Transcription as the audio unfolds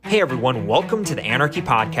Hey everyone, welcome to the Anarchy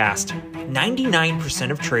Podcast.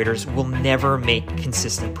 99% of traders will never make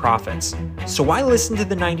consistent profits. So why listen to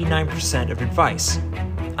the 99% of advice?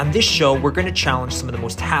 On this show, we're going to challenge some of the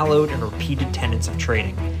most hallowed and repeated tenets of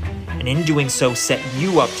trading. And in doing so, set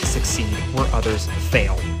you up to succeed where others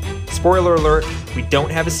fail. Spoiler alert, we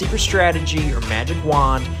don't have a secret strategy or magic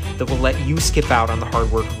wand that will let you skip out on the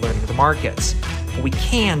hard work of learning the markets. But we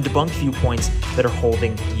can debunk viewpoints that are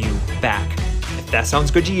holding you back. If that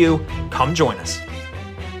sounds good to you, come join us.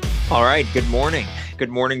 All right. Good morning. Good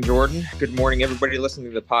morning, Jordan. Good morning, everybody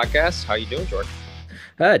listening to the podcast. How you doing, Jordan?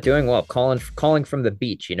 Doing well. Calling from the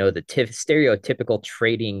beach. You know, the stereotypical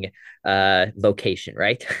trading location,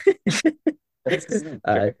 right? So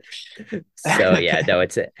yeah, no,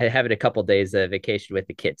 it's having a couple days of vacation with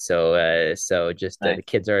the kids. So just the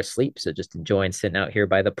kids are asleep, so just enjoying sitting out here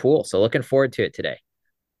by the pool. So looking forward to it today.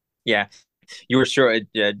 Yeah, you were sure.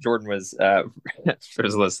 Jordan was for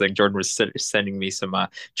those listening. Jordan was sending me some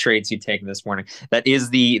trades he'd taken this morning. That is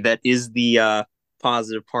the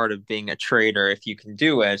positive part of being a trader. If you can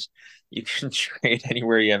do it, you can trade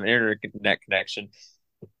anywhere you have an internet connection.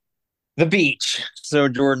 The beach. So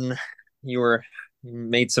Jordan, you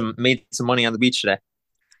made some money on the beach today.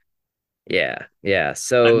 Yeah.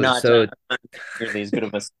 I'm not nearly as good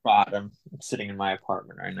of a spot. I'm sitting in my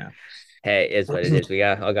apartment right now. Hey, it is what it is. We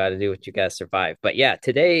all got to do what you got to survive. But yeah,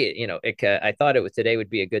 today, I thought today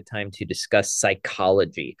would be a good time to discuss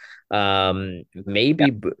psychology.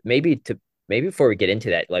 Maybe before we get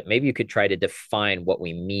into that, like maybe you could try to define what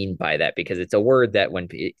we mean by that, because it's a word that when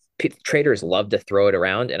traders love to throw it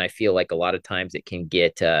around, and I feel like a lot of times it can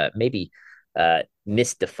get maybe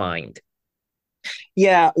misdefined.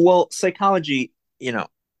 Yeah, well, psychology, and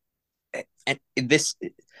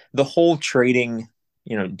the whole trading,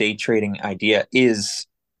 day trading idea is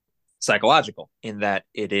psychological in that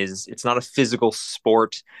it's not a physical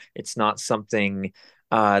sport. It's not something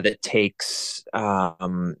that takes,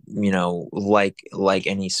 like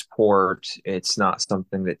any sport. It's not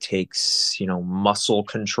something that takes, muscle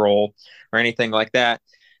control or anything like that.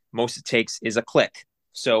 Most it takes is a click.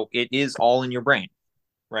 So it is all in your brain,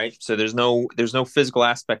 right? So there's no physical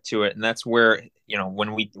aspect to it, and that's where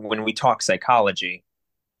when we talk psychology,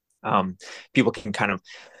 people can kind of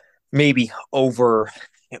maybe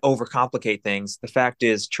overcomplicate things. The fact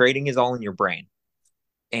is, trading is all in your brain,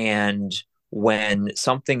 and when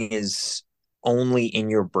something is only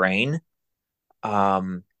in your brain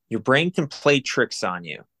can play tricks on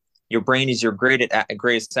you. Your brain is your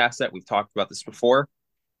greatest asset. We've talked about this before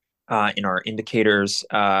in our indicators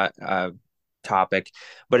topic,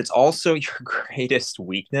 but it's also your greatest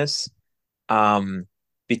weakness,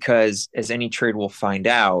 because as any trade will find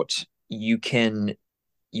out, you can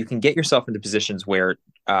get yourself into positions where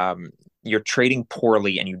you're trading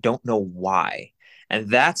poorly and you don't know why. And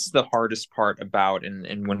that's the hardest part about,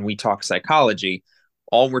 and when we talk psychology,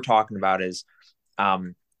 all we're talking about is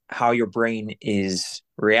how your brain is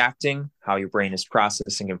reacting, how your brain is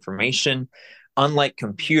processing information. Unlike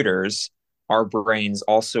computers, our brains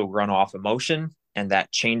also run off emotion, and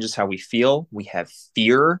that changes how we feel. We have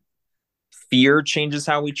fear. Fear changes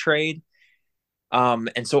how we trade.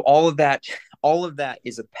 And so all of that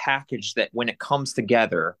is a package that when it comes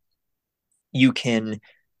together, you can,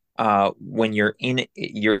 when you're in it,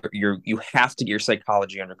 you have to get your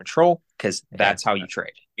psychology under control, because that's how you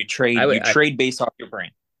trade. You trade based off your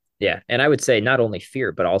brain. Yeah. And I would say not only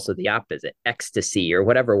fear, but also the opposite, ecstasy, or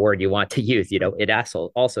whatever word you want to use. It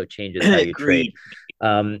also changes how you trade.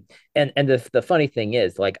 And the funny thing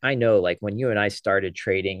is, like, I know, like, when you and I started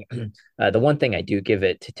trading, the one thing I do give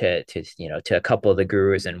it to a couple of the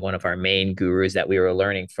gurus, and one of our main gurus that we were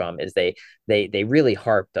learning from, is they really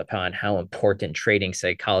harped upon how important trading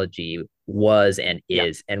psychology was and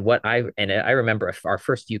is. And I remember our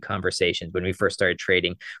first few conversations when we first started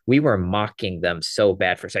trading, we were mocking them so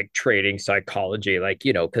bad for like trading psychology,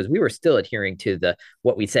 because we were still adhering to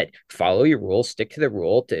what we said: follow your rules, stick to the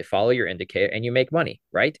rule, to follow your indicator, and you make money,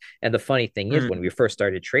 right? And the funny thing is, when we first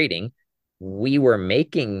started trading, we were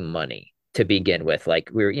making money to begin with. Like,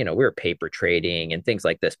 we were paper trading and things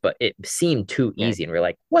like this, but it seemed too easy. And we're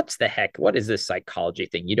like, what's the heck? What is this psychology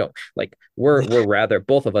thing? You don't like, we're rather,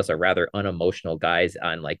 both of us are rather unemotional guys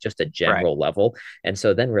on like just a general level. And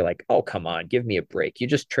so then we're like, oh, come on, give me a break. You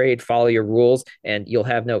just trade, follow your rules, and you'll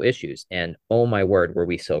have no issues. And oh my word, were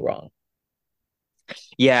we so wrong.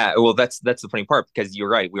 Yeah, well, that's the funny part, because you're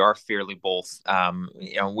right. We are fairly both,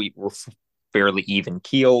 we're fairly even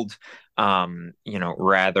keeled,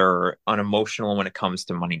 rather unemotional when it comes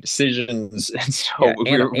to money decisions. And so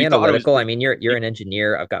we analytical. I mean, you're an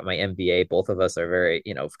engineer. I've got my MBA. Both of us are very,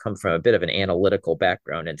 come from a bit of an analytical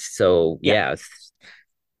background. And so,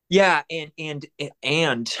 Yeah,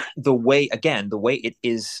 and the way, again, the way it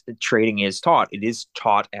is trading is taught, it is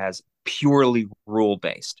taught as purely rule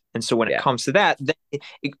based. And so when it Yeah. comes to that,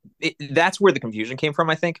 that's where the confusion came from,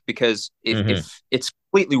 I think, because Hmm. if it's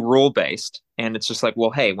completely rule based and it's just like,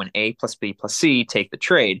 well, hey, when A plus B plus C take the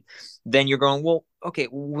trade, then you're going, well, okay,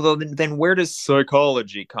 well then where does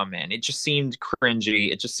psychology come in? It just seemed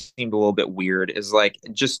cringy. It just seemed a little bit weird. It's like,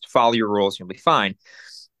 just follow your rules, you'll be fine.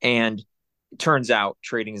 And turns out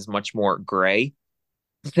trading is much more gray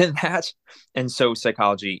than that, and so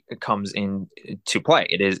psychology comes in to play.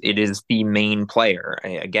 It is the main player.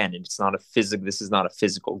 Again, it's not a physical this is not a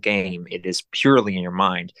physical game, it is purely in your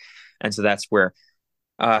mind. And so that's where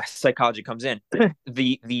psychology comes in.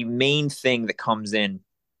 The main thing that comes in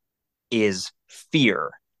is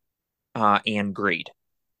fear, and greed.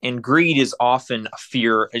 And greed is often a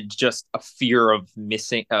fear, just a fear of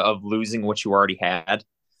of losing what you already had.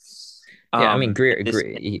 Yeah, I mean, This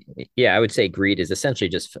yeah, I would say greed is essentially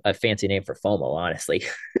just a fancy name for FOMO, honestly.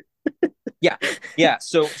 Yeah, yeah.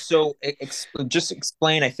 Just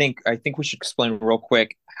explain. I think we should explain real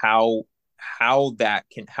quick how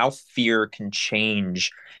fear can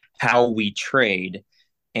change how we trade,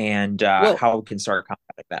 and Well, how we can start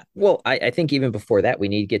combating that. I think even before that, we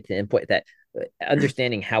need to get to input that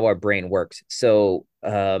understanding how our brain works. So,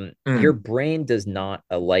 your Mm, brain does not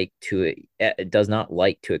like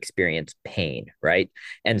to experience pain, right?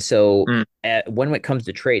 And so, mm, when it comes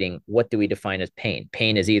to trading, what do we define as pain?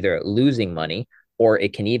 Pain is either losing money, or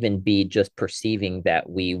it can even be just perceiving that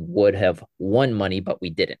we would have won money, but we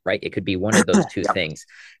didn't, right? It could be one of those two yeah, things.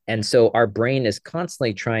 And so our brain is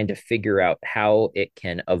constantly trying to figure out how it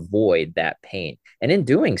can avoid that pain. And in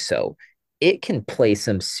doing so, it can play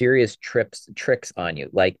some serious tricks on you.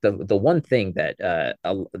 Like the one thing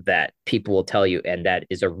that people will tell you, and that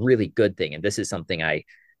is a really good thing, and this is something I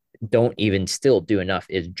don't even still do enough,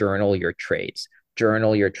 is journal your trades.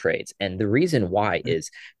 Journal your trades. And the reason why is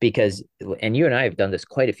because, and you and I have done this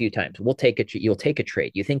quite a few times. You'll take a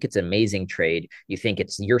trade. You think it's an amazing trade. You think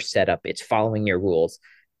it's your setup. It's following your rules.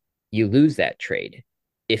 You lose that trade.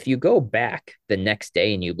 If you go back the next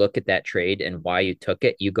day and you look at that trade and why you took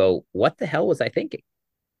it, you go, what the hell was I thinking?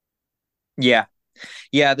 yeah,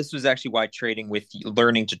 yeah. This was actually why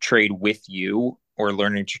learning to trade with you, or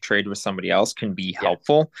learning to trade with somebody else, can be Yeah.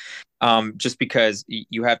 helpful. Just because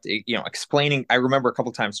you have to, explaining. I remember a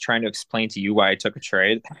couple of times trying to explain to you why I took a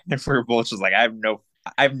trade, and we were both just like, I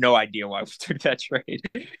have no idea why we took that trade.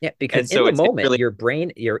 Yeah, because And so it's really,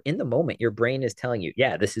 you're in the moment, your brain is telling you,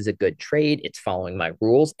 yeah, this is a good trade. It's following my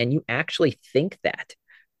rules. And you actually think that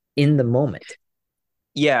in the moment.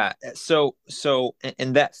 yeah.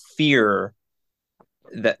 And that fear,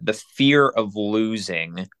 that the fear of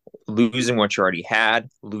losing what you already had,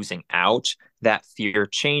 losing out, that fear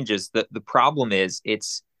changes. The problem is,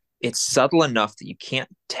 it's subtle enough that you can't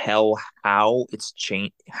tell how it's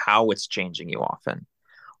changing you often.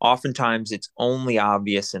 Oftentimes it's only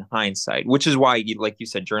obvious in hindsight, which is why, like you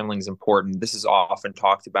said, journaling is important. This is often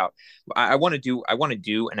talked about. I want to do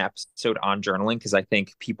an episode on journaling, because I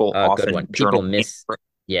think people A good one. often People journal. miss,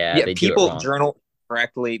 yeah, Yeah, they do it people wrong. journal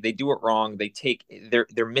correctly. They do it wrong.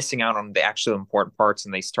 They're missing out on the actual important parts,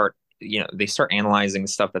 and they start analyzing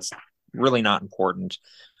stuff that's really not important.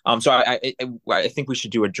 So I think we should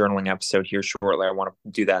do a journaling episode here shortly. I want to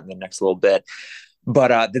do that in the next little bit.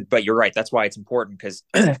 But you're right. That's why it's important, because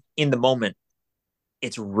in the moment,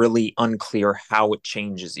 it's really unclear how it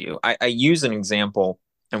changes you. I use an example,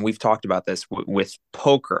 and we've talked about this with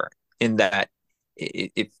poker, in that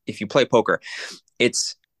if you play poker,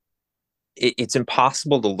 it's it's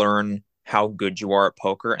impossible to learn how good you are at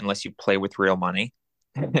poker unless you play with real money.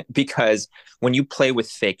 Because when you play with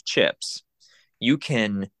fake chips, you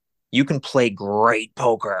can you can play great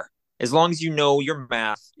poker as long as you know your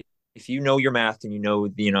math. If you know your math, and you know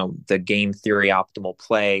the game theory optimal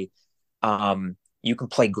play, you can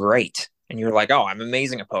play great, and you're like, oh, I'm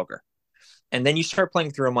amazing at poker. And then you start playing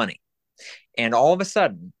with real money, and all of a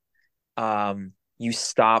sudden, you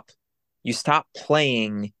stop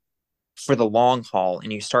playing for the long haul,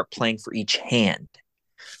 and you start playing for each hand.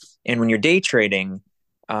 And when you're day trading,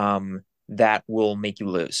 that will make you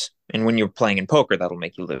lose. And when you're playing in poker, that'll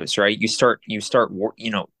make you lose, right?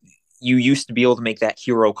 You used to be able to make that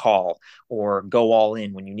hero call, or go all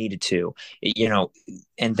in when you needed to,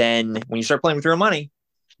 and then when you start playing with real money,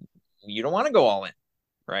 you don't want to go all in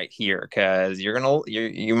right here, because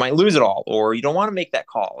you might lose it all, or you don't want to make that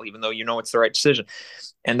call even though you know it's the right decision.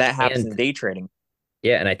 And that happens And in day trading.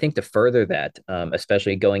 Yeah, and I think to further that,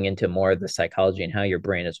 especially going into more of the psychology and how your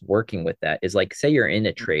brain is working with that, is like, say you're in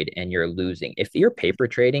a trade and you're losing. If you're paper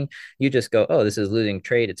trading, you just go, "Oh, this is losing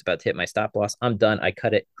trade. It's about to hit my stop loss. I'm done. I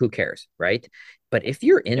cut it. Who cares?" Right? But if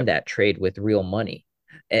you're in Yep. that trade with real money,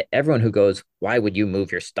 everyone who goes, "Why would you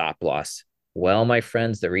move your stop loss?" Well, my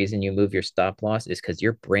friends, the reason you move your stop loss is because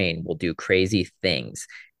your brain will do crazy things,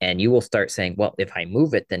 and you will start saying, well, if I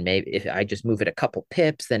move it, then maybe if I just move it a couple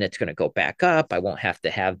pips, then it's going to go back up. I won't have to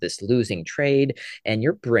have this losing trade. And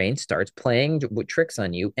your brain starts playing with tricks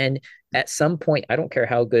on you. And at some point, I don't care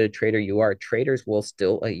how good a trader you are, traders will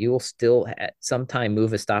still, you will still at some time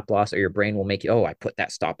move a stop loss, or your brain will make you, oh, I put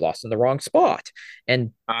that stop loss in the wrong spot.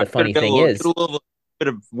 And the funny thing Get a is, little bit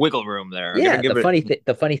of wiggle room there. I gotta yeah, give it.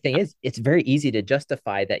 the funny thing is, it's very easy to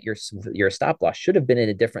justify that your stop loss should have been in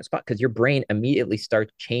a different spot, because your brain immediately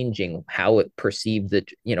starts changing how it perceives the,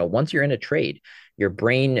 once you're in a trade, your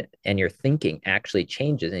brain and your thinking actually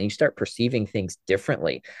changes, and you start perceiving things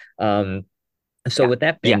differently. So Yeah, with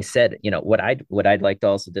that yeah. being said, what I'd like to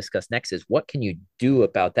also discuss next is, what can you do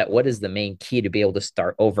about that? What is the main key to be able to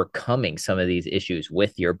start overcoming some of these issues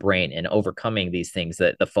with your brain and overcoming these things,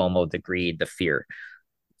 that the FOMO, the greed, the fear?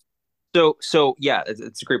 So yeah,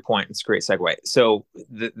 it's a great point. It's a great segue. So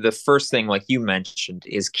the first thing, like you mentioned,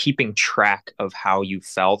 is keeping track of how you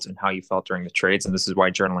felt and how you felt during the trades. And this is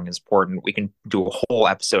why journaling is important. We can do a whole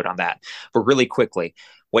episode on that. But really quickly,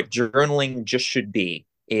 what journaling just should be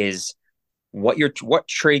is what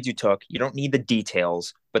trades you took. You don't need the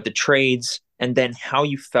details, but the trades, and then how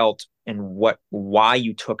you felt and why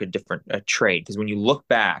you took a trade. Because when you look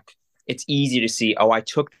back, it's easy to see, oh, I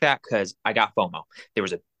took that because I got FOMO. There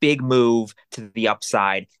was a big move to the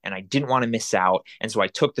upside and I didn't want to miss out. And so I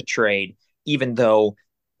took the trade, even though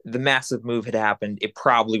the massive move had happened. It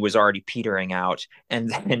probably was already petering out, and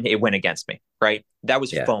then it went against me, right? That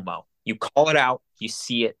was Yeah. FOMO. You call it out, you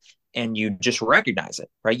see it, and you just recognize it,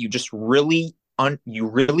 right? You just really you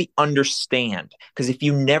really understand, because if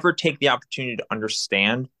you never take the opportunity to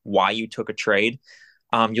understand why you took a trade,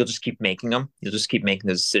 you'll just keep making them. You'll just keep making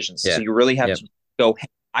those decisions. So Yeah. you really have Yeah. to go, hey,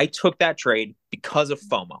 I took that trade because of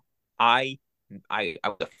FOMO. I I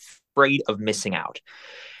was afraid of missing out.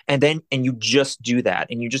 And you just do that,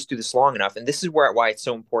 and you just do this long enough. And this is why it's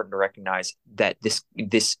so important to recognize that this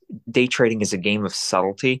day trading is a game of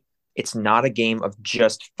subtlety. It's not a game of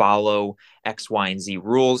just follow X, Y, and Z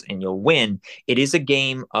rules and you'll win. It is a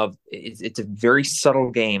game of it's a very subtle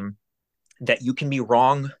game that you can be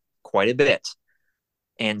wrong quite a bit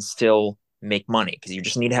and still make money, because you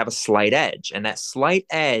just need to have a slight edge, and that slight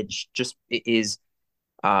edge just is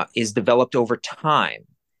developed over time.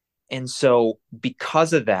 And so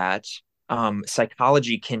because of that,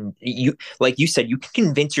 psychology can, you like you said, you can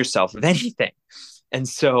convince yourself of anything. And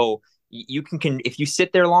so you can if you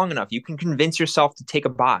sit there long enough, you can convince yourself to take a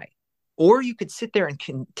buy, or you could sit there and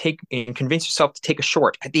convince yourself to take a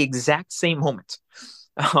short at the exact same moment.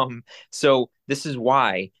 So this is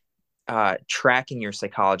why tracking your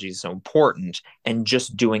psychology is so important, and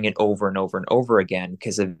just doing it over and over and over again,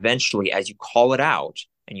 because eventually, as you call it out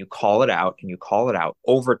and you call it out and you call it out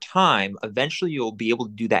over time, eventually you'll be able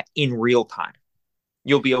to do that in real time.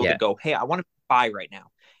 You'll be able to Yeah. go, hey, I want to buy right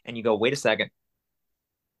now. And you go, wait a second,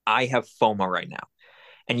 I have FOMO right now.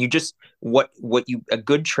 And you just, a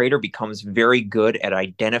good trader becomes very good at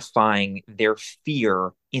identifying their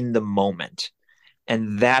fear in the moment.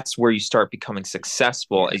 And that's where you start becoming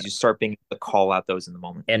successful, Yeah. as you start being able to call out those in the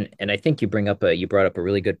moment. And I think you brought up a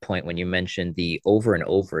really good point when you mentioned the over and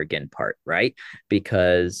over again part, right?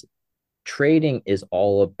 Because trading is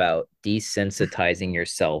all about desensitizing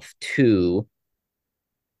yourself to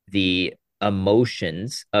the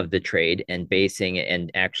emotions of the trade, and basing it, and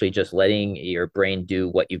actually just letting your brain do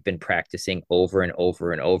what you've been practicing over and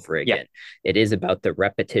over and over Yeah. again. It is about the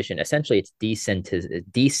repetition. Essentially, it's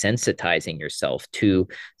desensitizing yourself to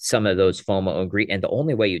some of those FOMO and greed. And the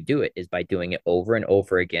only way you do it is by doing it over and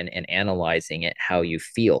over again and analyzing it how you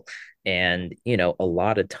feel. And, a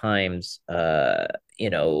lot of times,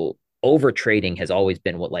 over trading has always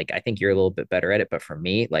been what, like, I think you're a little bit better at it, but for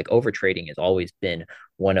me, like, over trading has always been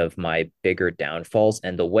one of my bigger downfalls.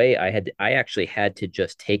 And the way I actually had to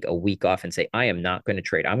just take a week off and say, I am not going to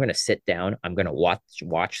trade. I'm going to sit down. I'm going to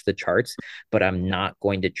watch the charts, but I'm not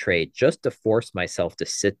going to trade, just to force myself to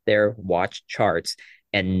sit there, watch charts,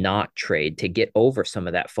 and not trade, to get over some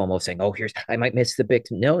of that FOMO, saying, oh, I might miss the big.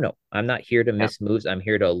 No, I'm not here to Yeah. miss moves. I'm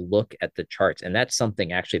here to look at the charts. And that's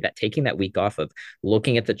something, actually, that taking that week off of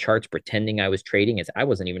looking at the charts, pretending I was trading, is I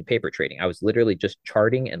wasn't even paper trading. I was literally just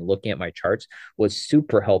charting and looking at my charts, was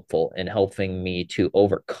super helpful in helping me to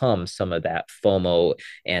overcome some of that FOMO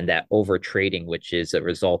and that over trading, which is a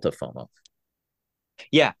result of FOMO.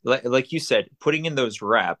 Yeah, like you said, putting in those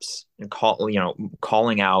reps and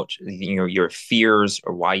calling out, your fears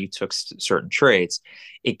or why you took certain trades,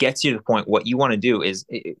 it gets you to the point. What you want to do is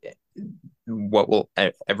what will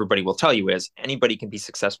everybody will tell you is anybody can be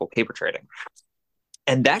successful paper trading,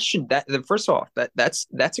 and that first off,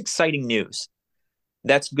 that's exciting news.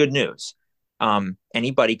 That's good news.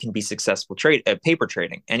 Anybody can be successful paper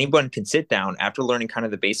trading. Anyone can sit down after learning kind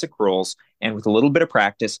of the basic rules and with a little bit of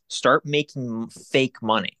practice, start making fake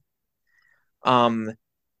money. Where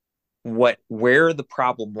the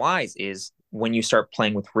problem lies is when you start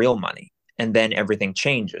playing with real money, and then everything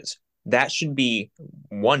changes. That should be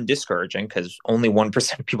one, discouraging because only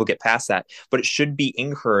 1% of people get past that, but it should be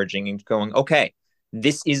encouraging and going, okay,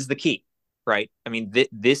 this is the key, right? I mean,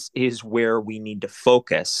 this is where we need to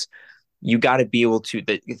focus. You got to be able to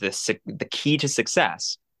the key to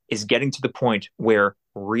success is getting to the point where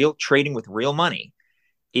real trading with real money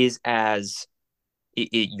is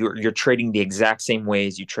you're trading the exact same way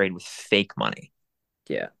as you trade with fake money.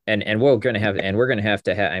 Yeah, and we're gonna have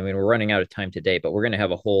I mean, we're running out of time today, but we're gonna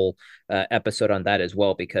have a whole episode on that as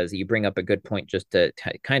well, because you bring up a good point. Just to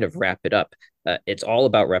kind of wrap it up, it's all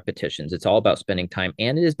about repetitions. It's all about spending time,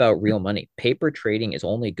 and it is about real money. Paper trading is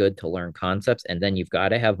only good to learn concepts, and then you've got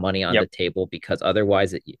to have money on the table, because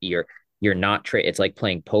otherwise you're not trade. It's like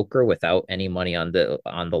playing poker without any money on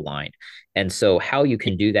the line. And so, how you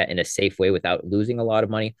can do that in a safe way without losing a lot of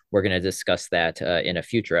money, we're going to discuss that in a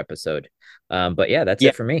future episode. But yeah, that's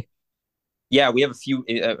it for me. Yeah, we have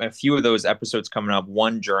a few of those episodes coming up.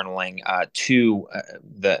 One, journaling. Two,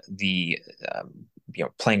 the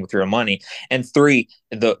playing with real money, and three,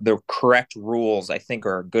 the correct rules. I think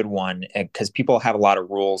are a good one, because people have a lot of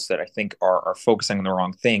rules that I think are focusing on the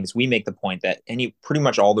wrong things. We make the point that pretty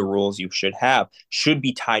much all the rules you should have should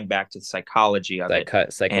be tied back to the psychology of it.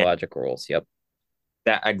 Psychological rules. Yep.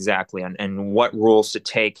 That exactly, and what rules to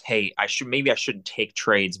take. Hey, I shouldn't take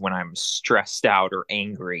trades when I'm stressed out or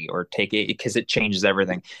angry, or take it because it changes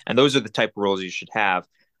everything. And those are the type of rules you should have.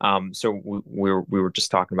 So we were just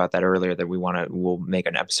talking about that earlier, that we'll make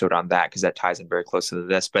an episode on that, because that ties in very closely to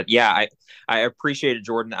this. But yeah, I appreciate it,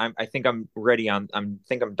 Jordan. I think I'm ready on.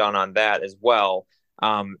 Think I'm done on that as well.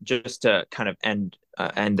 Just to kind of end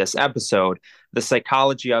this episode, the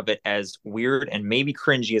psychology of it, as weird and maybe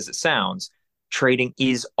cringy as it sounds, trading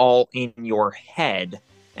is all in your head,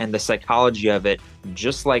 and the psychology of it,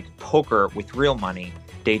 just like poker with real money,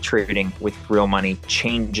 day trading with real money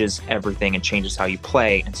changes everything and changes how you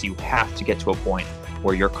play. And so you have to get to a point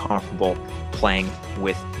where you're comfortable playing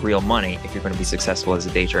with real money if you're going to be successful as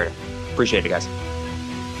a day trader. Appreciate it, guys.